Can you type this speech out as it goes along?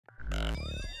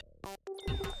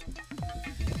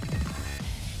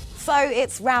So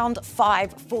it's round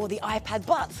 5 for the iPad,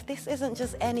 but this isn't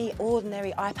just any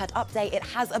ordinary iPad update. It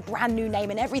has a brand new name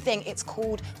and everything. It's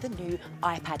called the new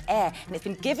iPad Air, and it's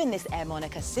been given this Air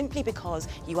moniker simply because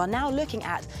you are now looking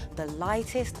at the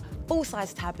lightest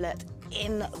full-size tablet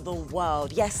in the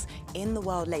world. Yes, in the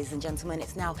world, ladies and gentlemen.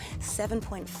 It's now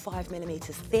 7.5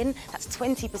 millimeters thin. That's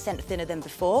 20% thinner than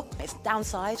before. It's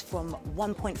downsized from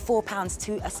 1.4 pounds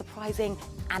to a surprising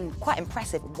and quite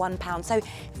impressive 1 pound. So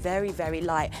very, very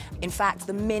light. In fact,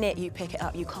 the minute you pick it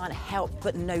up, you can't help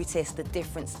but notice the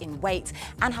difference in weight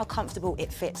and how comfortable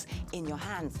it fits in your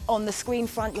hands. On the screen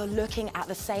front, you're looking at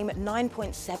the same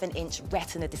 9.7-inch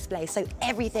Retina display. So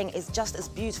everything is just as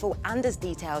beautiful and as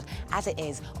detailed as it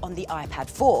is on the iPad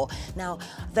 4. Now,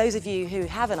 those of you who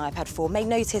have an iPad 4 may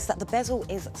notice that the bezel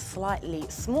is slightly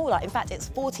smaller. In fact, it's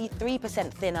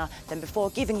 43% thinner than before,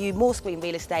 giving you more screen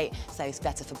real estate, so it's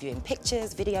better for viewing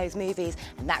pictures, videos, movies,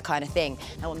 and that kind of thing.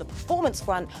 Now, on the performance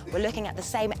front, we're looking at the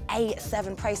same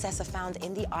A7 processor found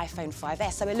in the iPhone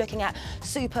 5S. So we're looking at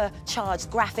supercharged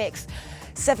graphics,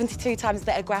 72 times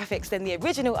better graphics than the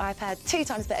original iPad, 2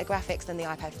 times better graphics than the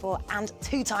iPad 4, and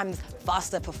 2 times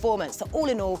faster performance. So all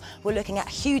in all, we're looking at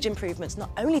huge improvements, not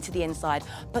only to the inside,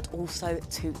 but also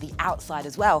to the outside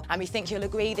as well. And we think you'll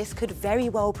agree this could very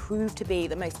well prove to be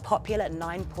the most popular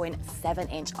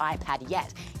 9.7-inch iPad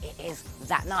yet. It is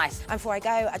that nice. And before I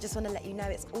go, I just want to let you know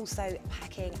it's also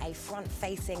packing a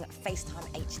front-facing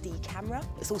FaceTime HD camera.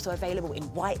 It's also available in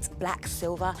white, black,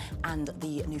 silver, and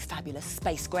the new fabulous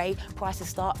space grey. Prices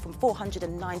start from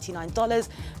 $499,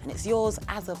 and it's yours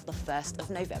as of the 1st of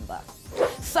November.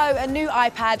 So a new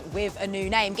iPad with a new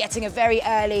name, getting a very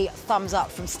early thumbs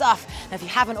up from Stuff. Now, if you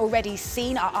haven't already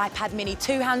seen our iPad Mini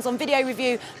 2 hands-on video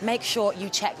review, make sure you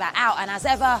check that out. And as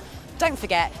ever, don't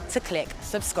forget to click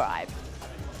subscribe.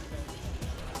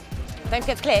 Don't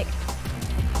forget to click